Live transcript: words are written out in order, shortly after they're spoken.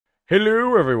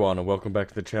Hello everyone and welcome back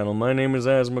to the channel. My name is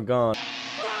Asmogan.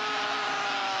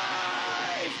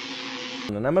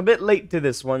 And I'm a bit late to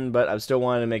this one, but I still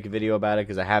wanted to make a video about it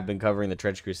because I have been covering the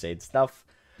Trench Crusade stuff.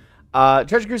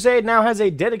 Trench Crusade now has a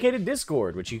dedicated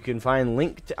Discord, which you can find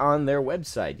linked on their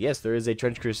website. Yes, there is a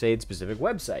Trench Crusade specific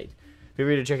website. Feel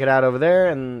free to check it out over there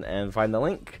and find the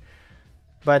link.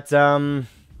 But,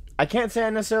 I can't say I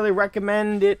necessarily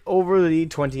recommend it over the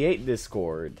 28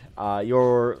 Discord.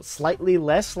 You're slightly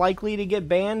less likely to get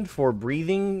banned for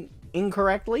breathing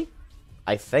incorrectly,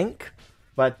 I think.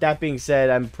 But that being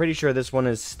said, I'm pretty sure this one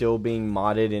is still being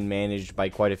modded and managed by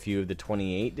quite a few of the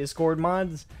 28 Discord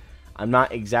mods. I'm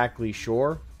not exactly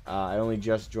sure. I only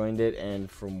just joined it, and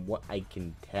from what I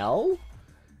can tell,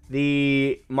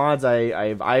 the mods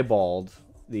I've eyeballed,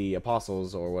 the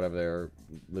apostles or whatever they're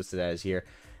listed as here,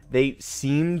 they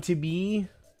seem to be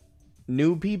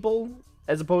new people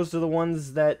as opposed to the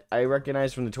ones that I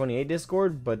recognize from the 28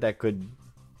 Discord, but that could,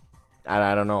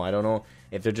 I don't know. I don't know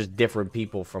if they're just different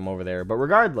people from over there. But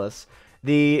regardless,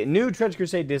 the new Trench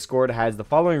Crusade Discord has the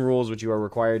following rules which you are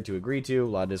required to agree to. A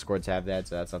lot of Discords have that,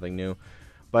 so that's nothing new.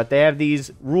 But they have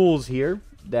these rules here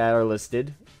that are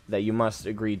listed that you must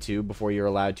agree to before you're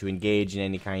allowed to engage in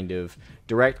any kind of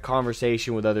direct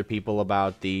conversation with other people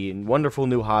about the wonderful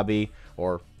new hobby,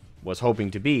 or was hoping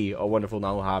to be a wonderful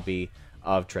new hobby,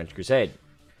 of Trench Crusade.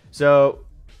 So,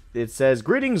 it says,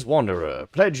 "Greetings, Wanderer.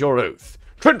 Pledge your oath.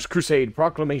 Trench Crusade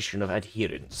Proclamation of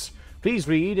Adherence. Please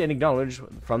read and acknowledge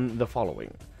from the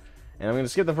following." And I'm going to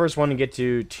skip the first one and get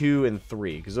to 2 and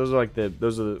 3, because those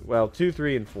are well, 2,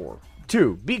 3, and 4.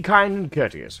 2. Be kind and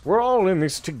courteous. We're all in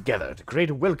this together to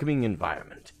create a welcoming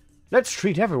environment. Let's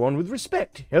treat everyone with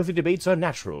respect. Healthy debates are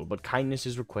natural, but kindness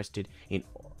is required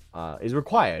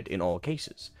in all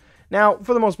cases. Now,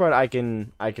 for the most part, I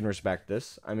can respect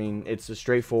this. I mean, it's a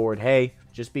straightforward, hey,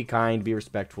 just be kind, be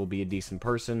respectful, be a decent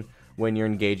person when you're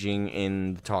engaging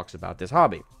in the talks about this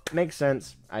hobby. Makes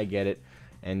sense. I get it.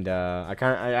 And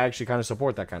I actually kind of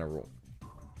support that kind of rule.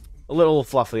 A little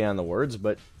fluffy on the words,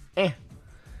 but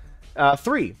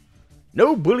 3.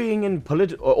 No bullying in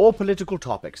political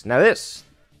topics. Now this,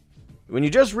 when you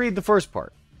just read the first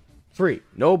part. 3.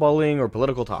 No bullying or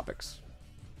political topics.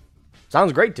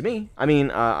 Sounds great to me. I mean,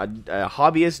 a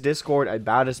hobbyist Discord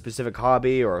about a specific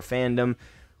hobby or a fandom,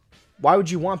 why would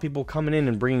you want people coming in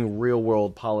and bringing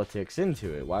real-world politics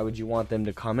into it? Why would you want them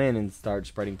to come in and start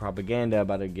spreading propaganda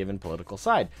about a given political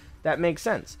side? That makes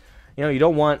sense. You know, you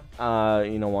don't want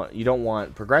you don't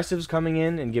want progressives coming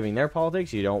in and giving their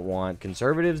politics. You don't want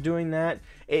conservatives doing that.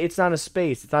 It's not a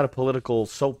space. It's not a political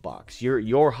soapbox.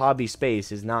 Your hobby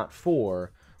space is not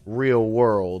for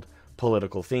real-world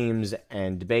political themes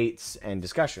and debates and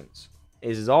discussions.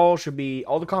 All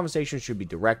the conversations should be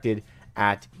directed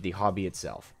at the hobby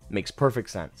itself. Makes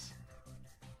perfect sense.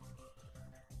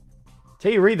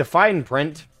 Till you read the fine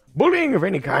print, bullying of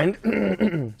any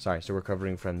kind sorry, still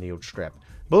recovering from the old strep.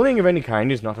 Bullying of any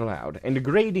kind is not allowed, and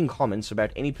degrading comments about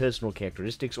any personal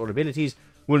characteristics or abilities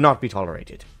will not be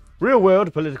tolerated.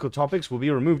 Real-world political topics will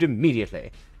be removed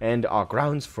immediately, and are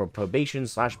grounds for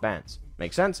probation/bans.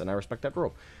 Makes sense, and I respect that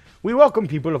rule. We welcome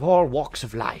people of all walks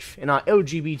of life in our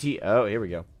LGBT... Oh, here we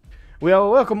go. We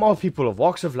welcome all people of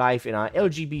walks of life in our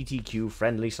LGBTQ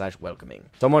friendly/welcoming.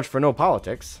 So much for no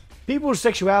politics. People's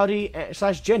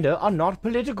sexuality/gender are not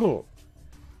political.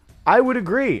 I would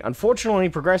agree. Unfortunately,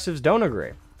 progressives don't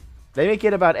agree. They make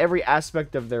it about every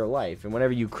aspect of their life, and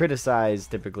whenever you criticize,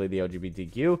 typically, the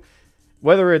LGBTQ,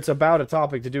 whether it's about a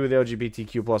topic to do with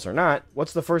LGBTQ plus or not,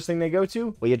 what's the first thing they go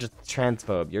to? Well, you're just a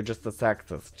transphobe, you're just a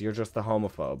sexist, you're just a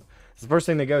homophobe. It's the first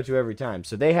thing they go to every time.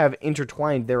 So they have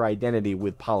intertwined their identity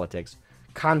with politics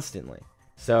constantly.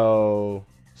 So,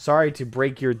 sorry to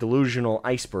break your delusional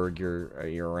iceberg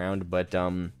you're around, but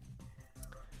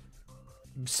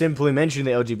simply mention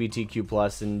the LGBTQ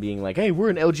plus and being like, hey,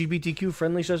 we're an LGBTQ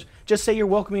friendly show. Just say you're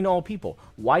welcoming to all people.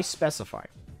 Why specify?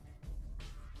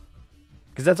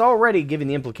 Because that's already giving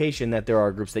the implication that there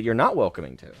are groups that you're not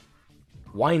welcoming to.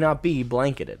 Why not be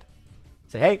blanketed?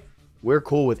 Say, hey, we're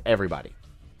cool with everybody.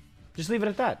 Just leave it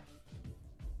at that.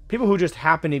 People who just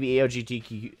happen to be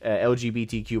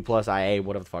LGBTQ plus IA,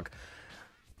 whatever the fuck,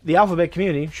 the alphabet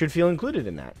community should feel included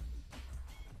in that.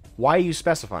 Why are you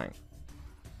specifying?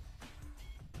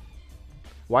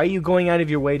 Why are you going out of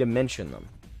your way to mention them?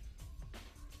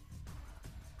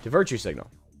 To virtue signal.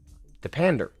 To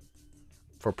pander.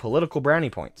 For political brownie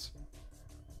points.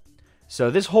 So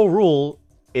this whole rule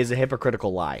is a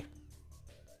hypocritical lie.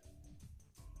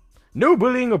 No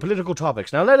bullying or political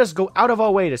topics. Now let us go out of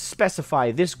our way to specify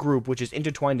this group which has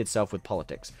intertwined itself with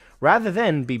politics, rather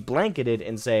than be blanketed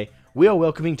and say, we are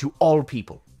welcoming to all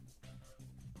people.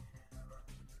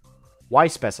 Why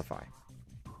specify?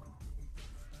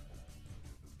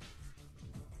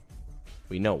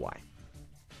 We know why.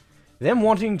 Them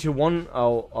wanting to wonder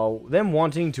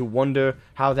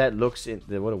how that looks in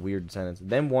what a weird sentence.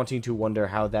 Them wanting to wonder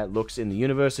how that looks in the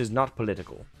universe is not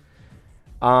political.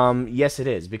 Yes, it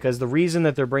is, because the reason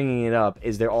that they're bringing it up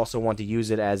is they also want to use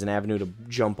it as an avenue to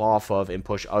jump off of and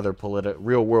push other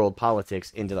real-world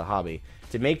politics into the hobby.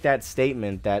 To make that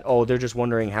statement that, oh, they're just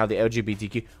wondering how the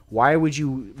LGBTQ... Why would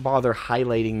you bother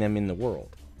highlighting them in the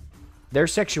world? Their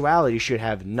sexuality should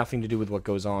have nothing to do with what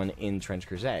goes on in Trench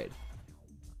Crusade.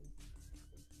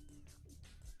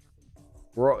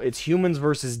 It's humans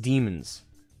versus demons.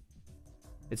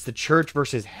 It's the church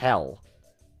versus hell.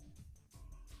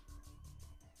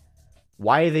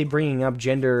 Why are they bringing up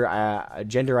gender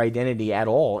identity at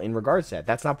all in regards to that?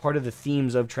 That's not part of the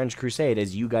themes of Trench Crusade,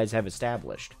 as you guys have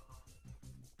established.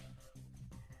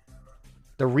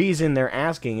 The reason they're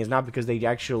asking is not because they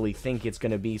actually think it's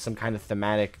going to be some kind of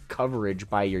thematic coverage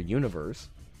by your universe.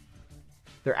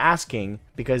 They're asking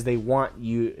because they want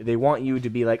you to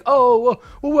be like, oh, well,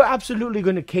 we're absolutely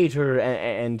going to cater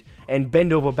and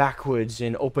bend over backwards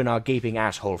and open our gaping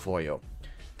asshole for you.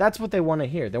 That's what they want to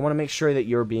hear. They want to make sure that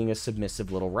you're being a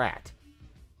submissive little rat.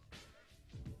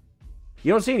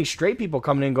 You don't see any straight people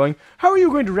coming in going, how are you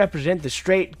going to represent the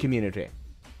straight community?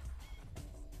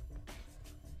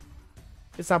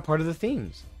 It's not part of the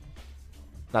themes.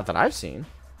 Not that I've seen.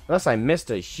 Unless I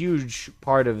missed a huge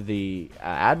part of the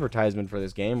advertisement for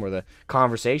this game or the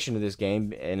conversation of this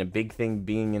game and a big thing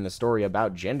being in the story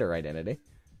about gender identity.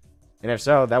 And if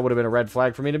so, that would have been a red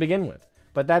flag for me to begin with.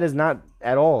 But that is not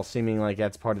at all seeming like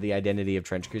that's part of the identity of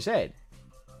Trench Crusade.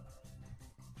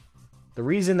 The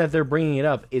reason that they're bringing it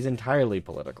up is entirely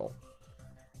political.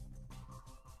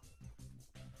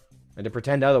 And to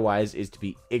pretend otherwise is to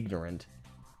be ignorant.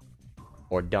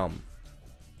 Or dumb.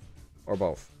 Or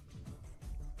both.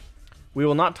 We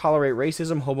will not tolerate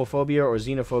racism, homophobia, or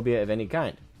xenophobia of any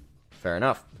kind. Fair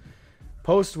enough.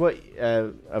 Post what...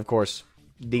 of course,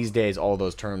 these days all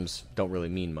those terms don't really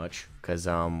mean much. Because,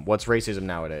 what's racism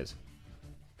nowadays?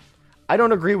 I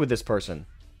don't agree with this person.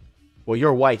 Well,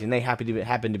 you're white and they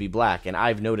happen to be black, and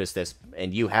I've noticed this,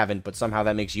 and you haven't, but somehow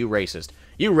that makes you racist.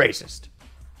 You racist!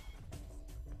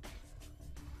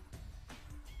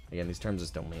 Again, these terms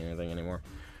just don't mean anything anymore.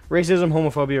 Racism,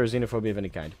 homophobia, or xenophobia of any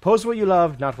kind. Post what you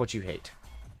love, not what you hate.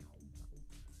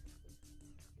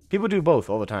 People do both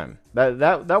all the time.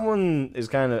 That one is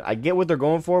kind of... I get what they're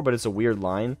going for, but it's a weird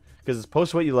line. Because it's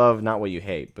post what you love, not what you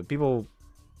hate. But people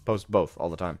post both all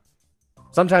the time.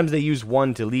 Sometimes they use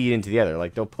one to lead into the other.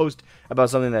 Like, they'll post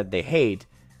about something that they hate,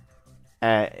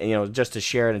 you know, just to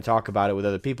share it and talk about it with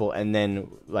other people, and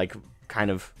then, like, kind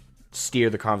of steer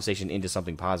the conversation into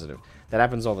something positive. That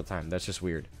happens all the time. That's just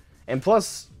weird. And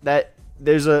plus, that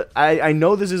there's a... I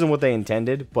know this isn't what they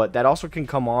intended, but that also can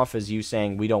come off as you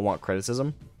saying, we don't want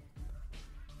criticism.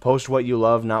 Post what you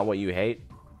love, not what you hate.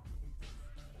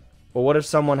 Well, what if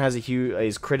someone has a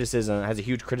huge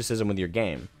criticism with your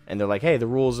game, and they're like, hey, the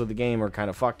rules of the game are kind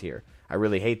of fucked here. I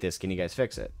really hate this. Can you guys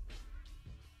fix it?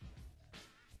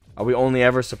 Are we only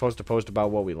ever supposed to post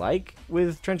about what we like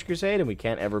with Trench Crusade, and we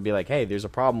can't ever be like, hey, there's a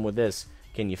problem with this.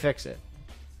 Can you fix it?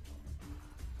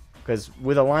 Because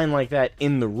with a line like that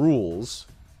in the rules,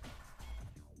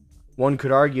 one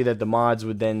could argue that the mods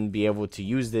would then be able to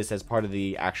use this as part of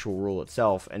the actual rule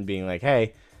itself, and being like,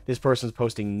 hey, this person's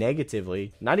posting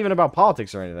negatively, not even about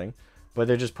politics or anything, but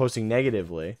they're just posting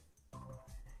negatively,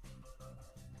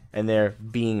 and they're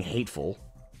being hateful.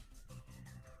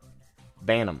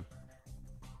 Ban them.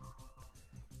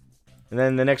 And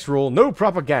then the next rule, no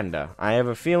propaganda. I have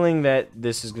a feeling that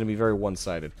this is going to be very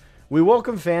one-sided. We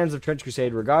welcome fans of Trench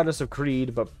Crusade regardless of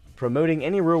creed, but promoting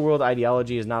any real-world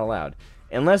ideology is not allowed.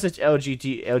 Unless it's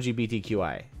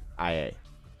LGBTQIA.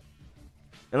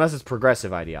 Unless it's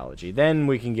progressive ideology. Then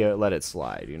we can let it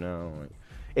slide, you know?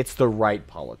 It's the right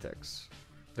politics.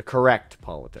 The correct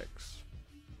politics.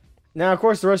 Now, of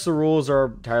course, the rest of the rules are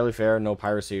entirely fair. No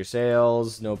piracy or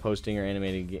sales. No posting or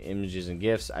animated images and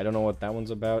GIFs. I don't know what that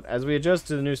one's about. As we adjust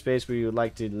to the new space, we would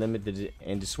like to limit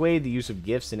and dissuade the use of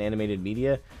GIFs in animated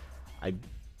media.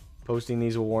 Posting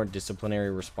these will warrant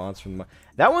disciplinary response from...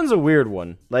 That one's a weird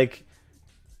one. Like,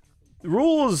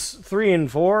 rules 3 and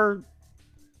 4...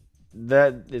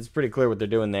 That it's pretty clear what they're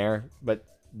doing there, but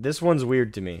this one's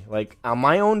weird to me. Like, on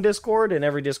my own Discord and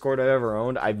every Discord I've ever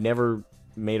owned, I've never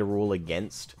made a rule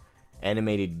against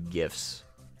animated GIFs.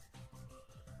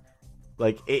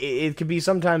 Like, it could be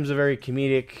sometimes a very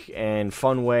comedic and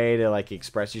fun way to, like,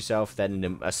 express yourself that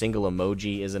a single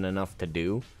emoji isn't enough to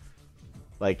do.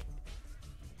 Like,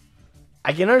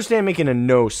 I can understand making a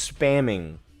no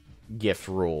spamming GIF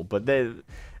rule, but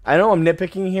I know I'm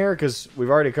nitpicking here because we've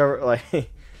already covered,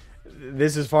 like,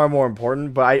 this is far more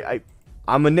important, but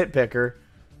I'm a nitpicker.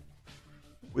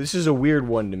 This is a weird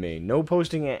one to me. No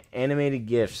posting animated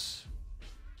GIFs.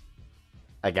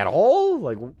 Like, at all?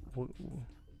 Like,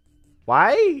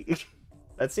 why?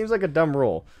 That seems like a dumb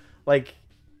rule. Like,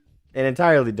 an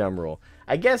entirely dumb rule.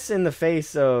 I guess in the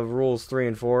face of rules 3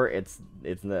 and 4, it's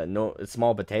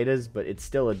small potatoes, but it's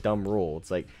still a dumb rule.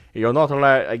 It's like, you're not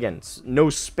allowed, again, no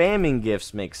spamming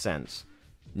GIFs makes sense.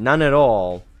 None at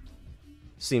all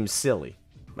seems silly.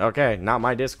 Okay, not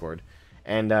my Discord.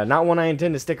 And not one I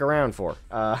intend to stick around for.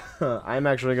 I'm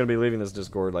actually going to be leaving this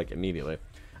Discord, like, immediately.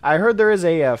 I heard there is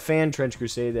a fan Trench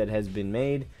Crusade that has been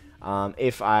made.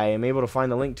 If I am able to find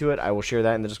the link to it, I will share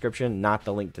that in the description, not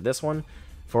the link to this one,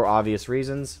 for obvious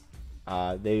reasons.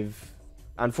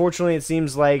 Unfortunately, it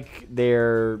seems like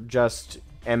they're just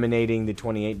emanating the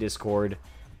 28 Discord,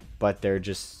 but they're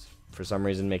just, for some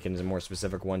reason, making a more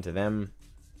specific one to them.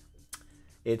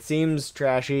 It seems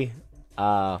trashy.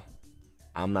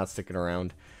 I'm not sticking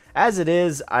around. As it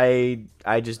is, I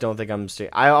just don't think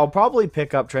I'll probably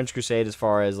pick up Trench Crusade as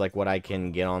far as, like, what I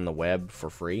can get on the web for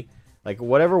free. Like,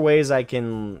 whatever ways I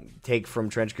can take from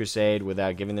Trench Crusade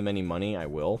without giving them any money, I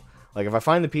will. Like, if I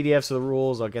find the PDFs of the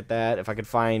rules, I'll get that. If I could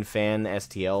find fan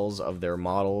STLs of their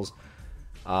models,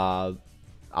 I'll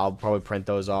probably print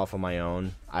those off on my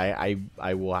own. I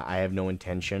have no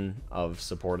intention of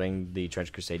supporting the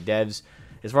Trench Crusade devs.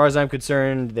 As far as I'm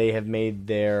concerned, they have made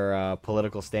their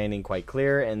political standing quite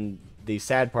clear, and the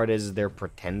sad part is they're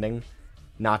pretending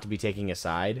not to be taking a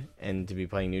side and to be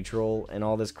playing neutral and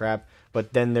all this crap,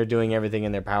 but then they're doing everything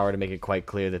in their power to make it quite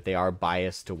clear that they are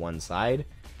biased to one side.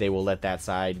 They will let that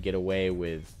side get away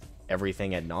with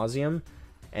everything ad nauseum,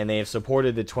 and they have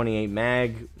supported the 28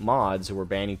 mag mods who were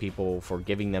banning people for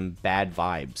giving them bad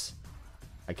vibes.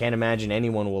 I can't imagine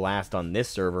anyone will last on this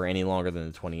server any longer than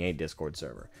the 28 Discord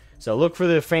server. So look for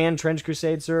the fan Trench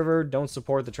Crusade server. Don't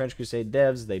support the Trench Crusade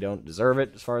devs. They don't deserve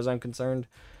it as far as I'm concerned.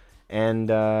 And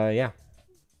yeah,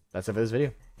 that's it for this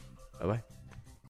video. Bye-bye.